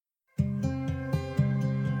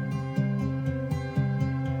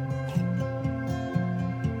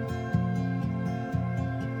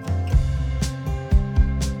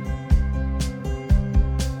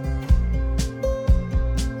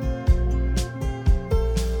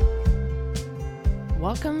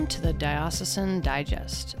Welcome to the Diocesan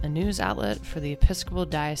Digest, a news outlet for the Episcopal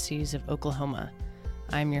Diocese of Oklahoma.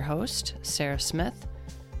 I'm your host, Sarah Smith,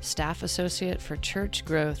 Staff Associate for Church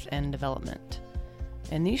Growth and Development.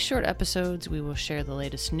 In these short episodes, we will share the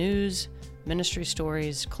latest news, ministry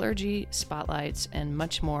stories, clergy, spotlights, and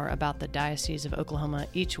much more about the Diocese of Oklahoma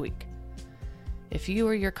each week. If you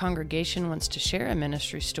or your congregation wants to share a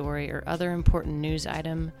ministry story or other important news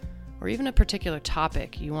item, or even a particular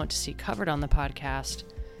topic you want to see covered on the podcast,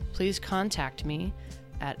 please contact me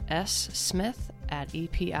at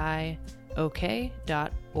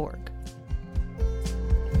smith@epiok.org.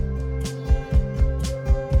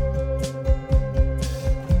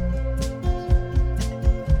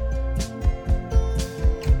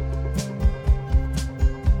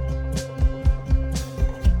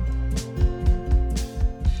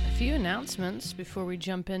 A few announcements before we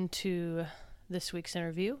jump into this week's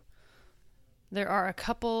interview. There are a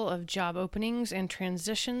couple of job openings and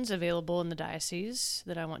transitions available in the diocese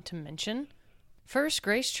that I want to mention. First,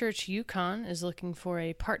 Grace Church Yukon is looking for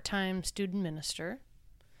a part-time student minister.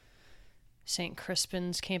 St.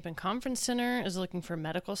 Crispin's Camp and Conference Center is looking for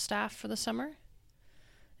medical staff for the summer.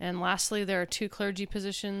 And lastly, there are 2 clergy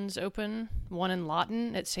positions open, one in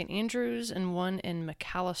Lawton at St. Andrews and one in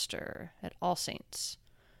McAllister at All Saints.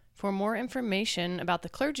 For more information about the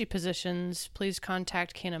clergy positions, please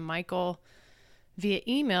contact Canon Michael via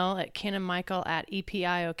email at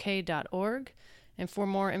canonmichael@epiok.org. And for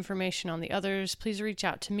more information on the others, please reach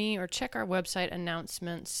out to me or check our website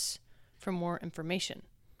announcements for more information.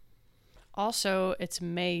 Also, it's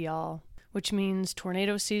May, y'all, which means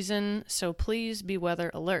tornado season, so please be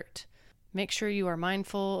weather alert. Make sure you are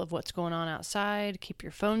mindful of what's going on outside, keep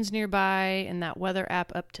your phones nearby, and that weather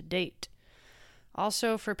app up to date.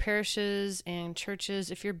 Also, for parishes and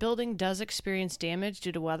churches, if your building does experience damage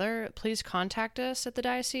due to weather, please contact us at the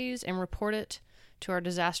diocese and report it to our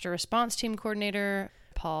disaster response team coordinator,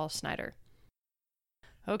 Paul Snyder.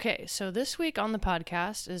 Okay, so this week on the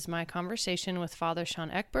podcast is my conversation with Father Sean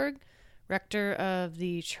Ekberg, rector of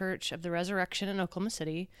the Church of the Resurrection in Oklahoma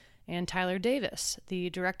City, and Tyler Davis, the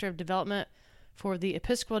director of development for the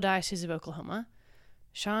Episcopal Diocese of Oklahoma.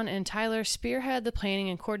 Sean and Tyler spearhead the planning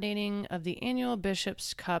and coordinating of the annual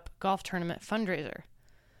Bishop's Cup golf tournament fundraiser.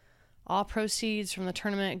 All proceeds from the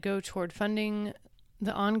tournament go toward funding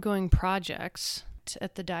the ongoing projects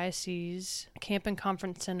at the Diocese Camp and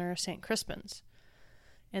Conference Center, St. Crispin's.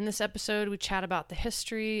 In this episode, we chat about the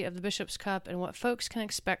history of the Bishop's Cup and what folks can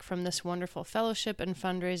expect from this wonderful fellowship and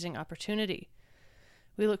fundraising opportunity.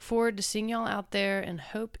 We look forward to seeing y'all out there and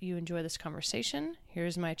hope you enjoy this conversation.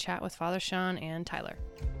 Here's my chat with Father Sean and Tyler.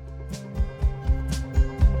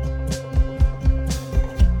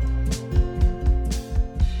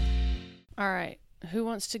 All right, who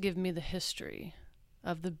wants to give me the history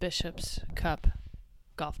of the Bishop's Cup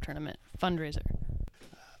golf tournament fundraiser?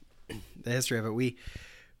 The history of it, we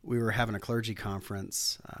were having a clergy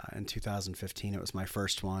conference in 2015. It was my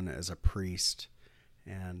first one as a priest.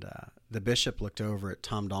 And the bishop looked over at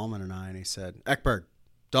Tom Dahlman and I, and he said, "Ekberg,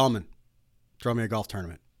 Dahlman, throw me a golf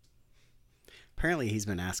tournament." Apparently, he's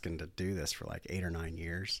been asking to do this for like 8 or 9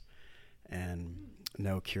 years, and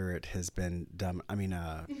no curate has been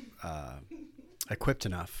equipped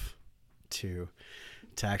enough to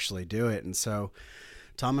actually do it. And so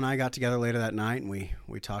Tom and I got together later that night, and we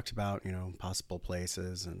talked about, possible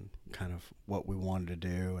places and kind of what we wanted to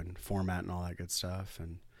do and format and all that good stuff.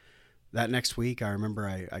 And that next week, I remember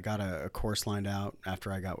I got a course lined out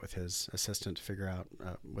after I got with his assistant to figure out,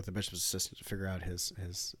 with the bishop's assistant to figure out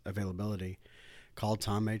his availability. Called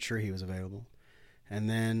Tom, made sure he was available. And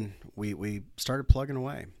then we started plugging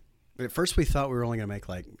away. At first, we thought we were only going to make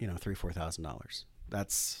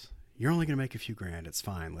 $3,000-$4,000. You're only going to make a few grand. It's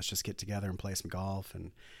fine. Let's just get together and play some golf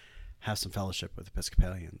and have some fellowship with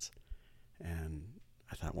Episcopalians. And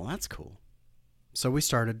I thought, well, that's cool. So we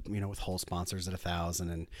started, with hole sponsors at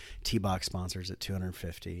 $1,000 and tee box sponsors at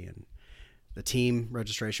 $250, and the team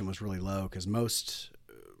registration was really low because most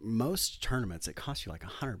tournaments it costs you like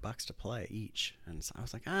 $100 to play each, and so I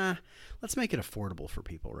was like, let's make it affordable for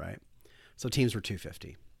people, right? So teams were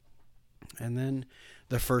 $250, and then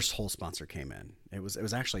the first hole sponsor came in. It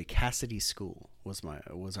was actually Cassidy School was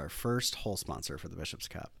our first hole sponsor for the Bishop's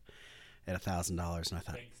Cup at $1,000, and I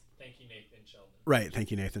thought, thank you, Nathan Sheldon. Right,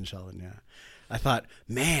 thank you, Nathan Sheldon. Yeah. I thought,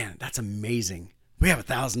 man, that's amazing. We have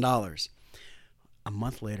 $1,000. A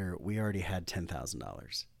month later, we already had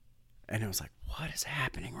 $10,000. And it was like, what is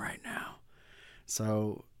happening right now?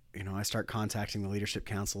 So, I start contacting the leadership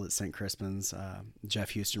council at St. Crispin's.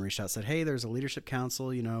 Jeff Houston reached out, said, hey, there's a leadership council.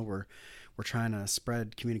 We're trying to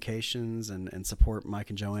spread communications and support Mike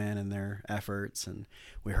and Joanne in their efforts. And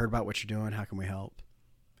we heard about what you're doing. How can we help?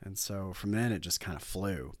 And so from then it just kind of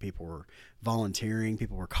flew. People were volunteering,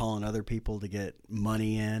 people were calling other people to get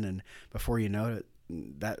money in, and before you know it,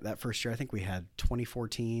 that first year I think we had 24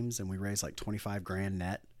 teams and we raised like 25 grand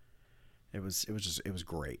net. It was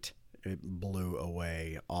great. It blew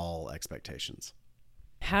away all expectations.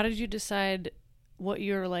 How did you decide what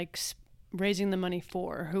you're like raising the money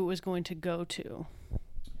for, who it was going to go to?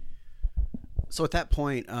 So at that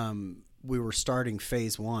point, we were starting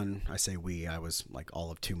phase one. I say we, I was like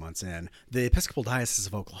all of 2 months in. The Episcopal Diocese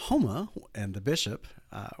of Oklahoma and the bishop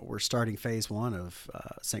were starting phase one of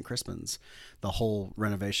St. Crispin's, the whole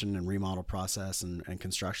renovation and remodel process and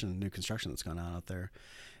construction, new construction that's gone on out there.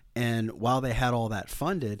 And while they had all that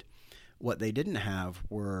funded, what they didn't have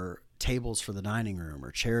were tables for the dining room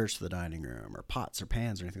or chairs for the dining room or pots or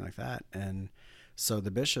pans or anything like that. And so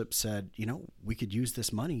the bishop said, we could use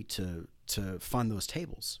this money to fund those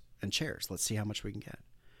tables and chairs. Let's see how much we can get.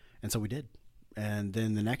 And so we did. And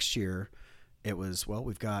then the next year it was,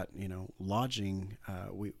 we've got, lodging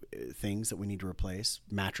things that we need to replace,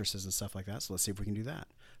 mattresses and stuff like that. So let's see if we can do that.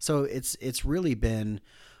 So it's really been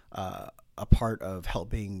a part of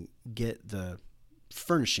helping get the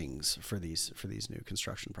furnishings for these new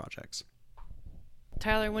construction projects.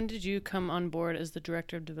 Tyler, when did you come on board as the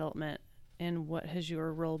director of development, and what has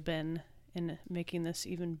your role been in making this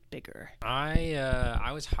even bigger?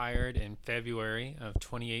 I was hired in February of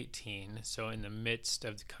 2018, so in the midst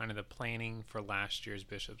of the planning for last year's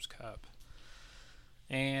Bishop's Cup.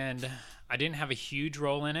 And I didn't have a huge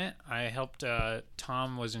role in it. I helped,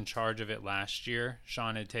 Tom was in charge of it last year.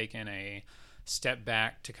 Sean had taken a step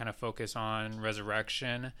back to kind of focus on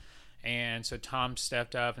resurrection. And so Tom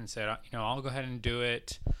stepped up and said, I'll go ahead and do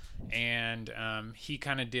it. And he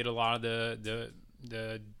kind of did a lot of the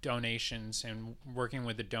donations and working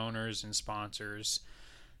with the donors and sponsors.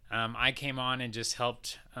 I came on and just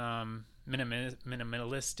helped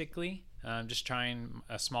minimalistically, just trying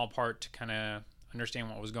a small part to kind of understand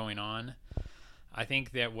what was going on. I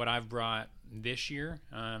think that what I've brought this year,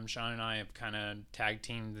 Sean and I have kind of tag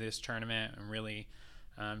teamed this tournament and really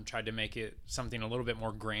tried to make it something a little bit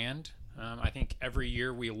more grand. I think every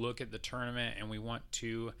year we look at the tournament and we want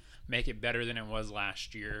to make it better than it was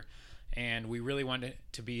last year. And we really want it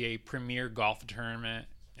to be a premier golf tournament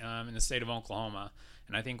in the state of Oklahoma.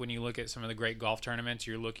 And I think when you look at some of the great golf tournaments,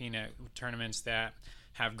 you're looking at tournaments that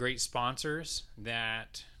have great sponsors,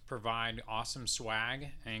 that provide awesome swag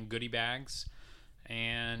and goodie bags.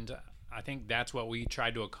 And I think that's what we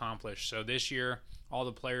tried to accomplish. So this year, all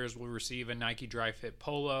the players will receive a Nike Dry Fit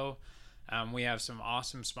Polo. We have some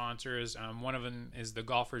awesome sponsors. One of them is the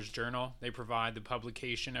Golfer's Journal. They provide the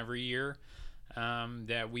publication every year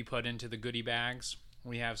that we put into the goodie bags.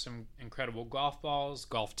 We have some incredible golf balls,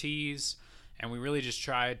 golf tees, and we really just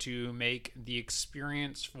try to make the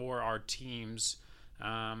experience for our teams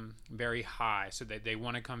very high so that they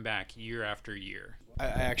want to come back year after year. I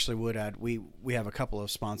actually would add, we have a couple of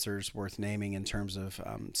sponsors worth naming in terms of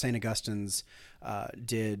St. Augustine's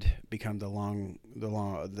did become the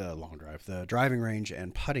driving range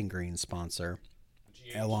and putting green sponsor,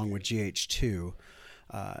 along with GH2,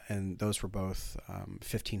 and those were both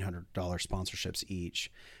 $1,500 sponsorships each.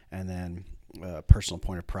 And then Personal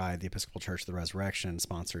Point of Pride, the Episcopal Church of the Resurrection,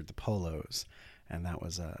 sponsored the polos, and that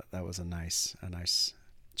was a nice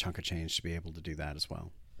chunk of change to be able to do that as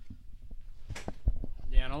well.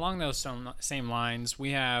 Yeah, and along those same lines,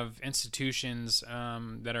 we have institutions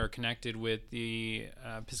that are connected with the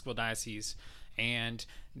Episcopal Diocese, and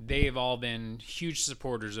they've all been huge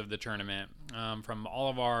supporters of the tournament. From all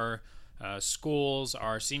of our schools,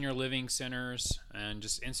 our senior living centers, and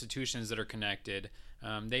just institutions that are connected,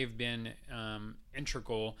 they've been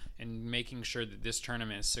integral in making sure that this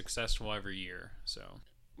tournament is successful every year. So,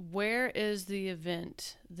 where is the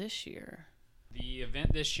event this year? The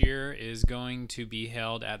event this year is going to be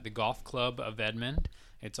held at the Golf Club of Edmond.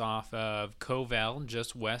 It's off of Covell,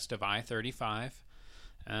 just west of I-35.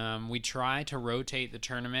 We try to rotate the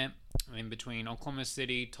tournament in between Oklahoma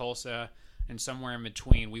City, Tulsa, and somewhere in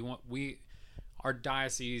between. Our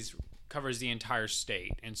diocese covers the entire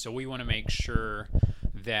state, and so we want to make sure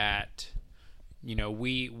that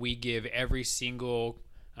we give every single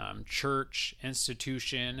church,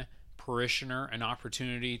 institution, parishioner an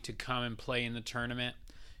opportunity to come and play in the tournament.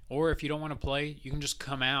 Or if you don't want to play, you can just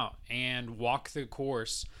come out and walk the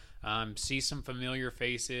course, see some familiar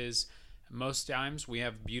faces. Most times we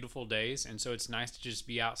have beautiful days, and so it's nice to just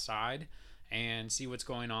be outside and see what's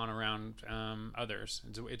going on around others.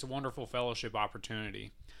 It's a wonderful fellowship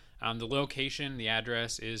opportunity. The location, the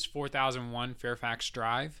address is 4001 Fairfax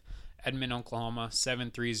Drive, Edmond, Oklahoma,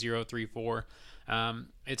 73034.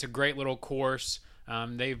 It's a great little course.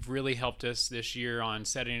 they've really helped us this year on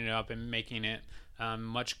setting it up and making it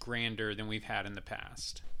much grander than we've had in the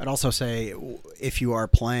past. I'd also say if you are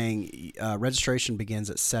playing, registration begins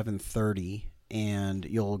at 7:30, and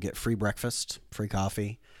you'll get free breakfast, free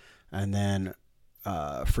coffee, and then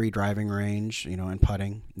free driving range, and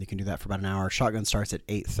putting. You can do that for about an hour. Shotgun starts at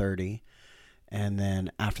 8:30, and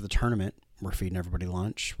then after the tournament, we're feeding everybody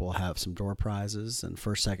lunch. We'll have some door prizes and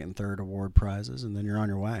first, second, and third award prizes, and then you're on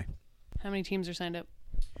your way. How many teams are signed up?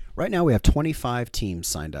 Right now we have 25 teams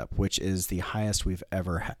signed up, which is the highest we've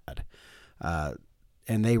ever had.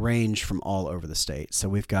 And they range from all over the state. So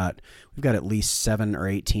we've got at least 7 or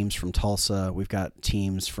 8 teams from Tulsa. We've got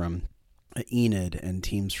teams from Enid and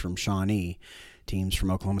teams from Shawnee, teams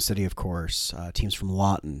from Oklahoma City, of course, teams from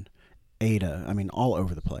Lawton, Ada. I mean, all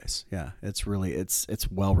over the place. Yeah, it's really it's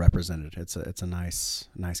well represented. It's a nice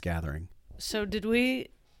gathering. So did we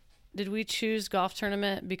choose golf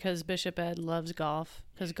tournament because Bishop Ed loves golf?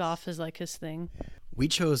 Because golf is like his thing. We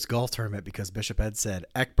chose golf tournament because Bishop Ed said,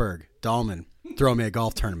 Ekberg, Dahlman, throw me a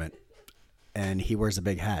golf tournament. And he wears a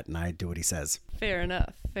big hat, and I do what he says. Fair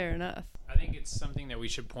enough. I think it's something that we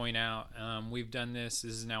should point out. We've done this.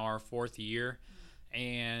 This is now our 4th year,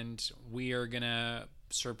 and we are going to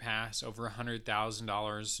surpass over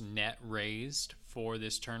 $100,000 net raised for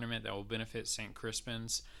this tournament that will benefit St.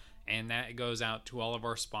 Crispin's. And that goes out to all of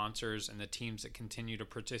our sponsors and the teams that continue to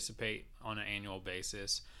participate on an annual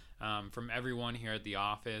basis. From everyone here at the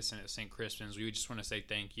office and at St. Crispin's, we just want to say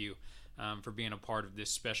thank you for being a part of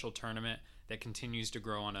this special tournament that continues to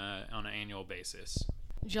grow on an annual basis.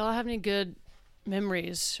 Do y'all have any good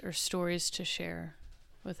memories or stories to share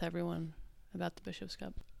with everyone about the Bishop's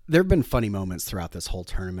Cup? There have been funny moments throughout this whole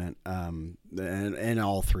tournament, in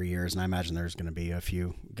all 3 years, and I imagine there's going to be a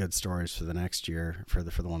few good stories for the next year for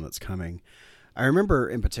the one that's coming. I remember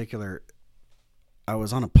in particular, I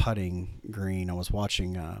was on a putting green. I was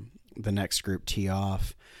watching the next group tee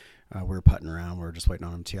off. We were putting around. We were just waiting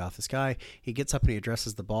on him to tee off. This guy, he gets up and he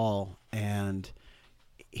addresses the ball, and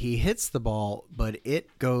he hits the ball, but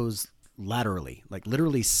it goes laterally, like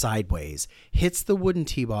literally sideways, hits the wooden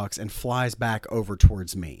tee box and flies back over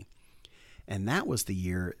towards me. And that was the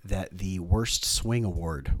year that the worst swing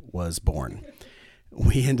award was born.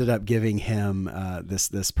 We ended up giving him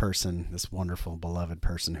this person, this wonderful, beloved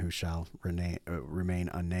person who shall remain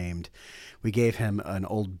unnamed. We gave him an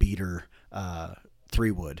old beater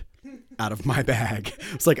 3-wood out of my bag.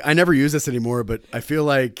 It's like, I never use this anymore, but I feel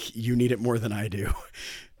like you need it more than I do.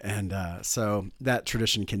 And so that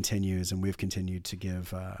tradition continues, and we've continued to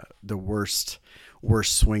give the worst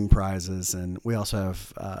swing prizes, and we also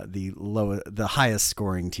have the highest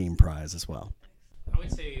scoring team prize as well. I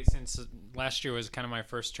would say, since last year was kind of my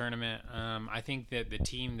first tournament, I think that the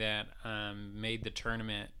team that made the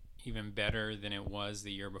tournament even better than it was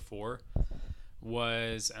the year before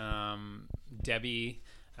was Debbie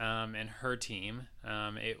and her team.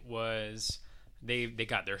 It was they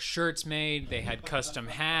got their shirts made, they had custom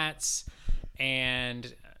hats,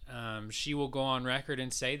 and she will go on record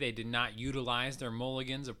and say they did not utilize their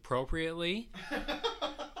mulligans appropriately.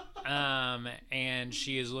 And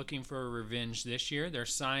she is looking for a revenge this year. They're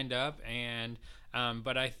signed up, and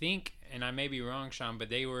but I think, and I may be wrong, Sean, but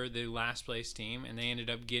they were the last place team, and they ended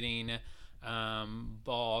up getting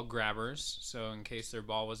ball grabbers. So in case their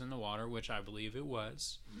ball was in the water, which I believe it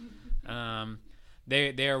was,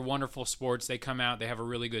 they are wonderful sports. They come out, they have a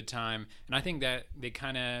really good time, and I think that they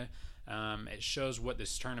kind of it shows what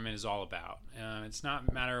this tournament is all about. It's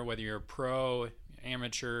not matter whether you're a pro,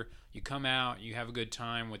 amateur. You come out, you have a good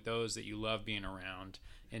time with those that you love being around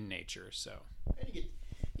in nature. So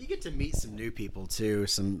you get to meet some new people too,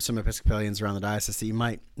 some Episcopalians around the diocese that you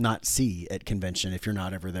might not see at convention if you're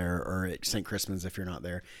not ever there, or at St. Crispin's if you're not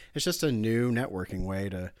there. It's just a new networking way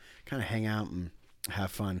to kind of hang out and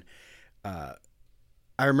have fun. I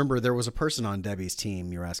remember there was a person on Debbie's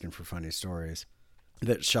team, you were asking for funny stories,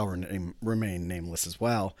 that shall remain nameless as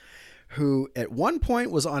well, who at one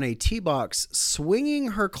point was on a tee box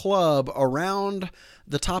swinging her club around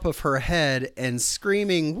the top of her head and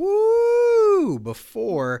screaming, "Woo!"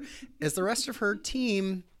 before, as the rest of her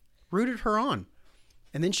team rooted her on.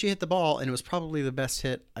 And then she hit the ball, and it was probably the best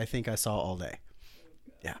hit I think I saw all day.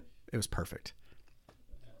 Yeah, it was perfect.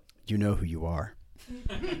 You know who you are.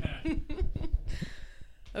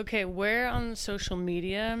 Okay, where on social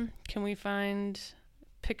media can we find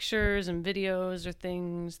pictures and videos or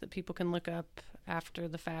things that people can look up after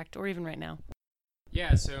the fact, or even right now?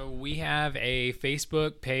 Yeah, so we have a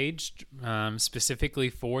Facebook page specifically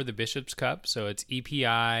for the Bishop's Cup. So it's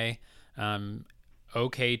EPI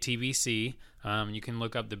OKTVC. You can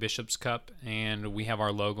look up the Bishop's Cup, and we have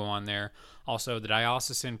our logo on there. Also, the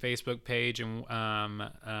diocesan Facebook page and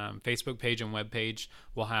web page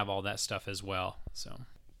will have all that stuff as well. So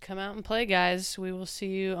come out and play, guys. We will see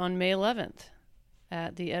you on May 11th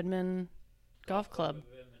at the Edmond Golf Club.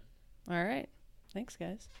 All right. Thanks,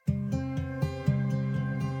 guys.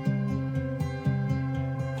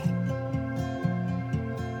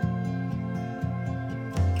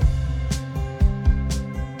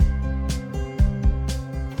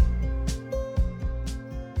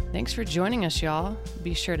 Thanks for joining us, y'all.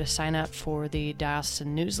 Be sure to sign up for the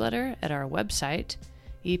diocesan newsletter at our website,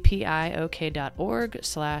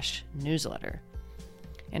 epiok.org/newsletter.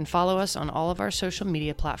 And follow us on all of our social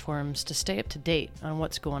media platforms to stay up to date on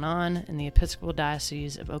what's going on in the Episcopal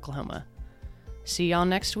Diocese of Oklahoma. See y'all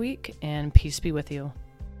next week, and peace be with you.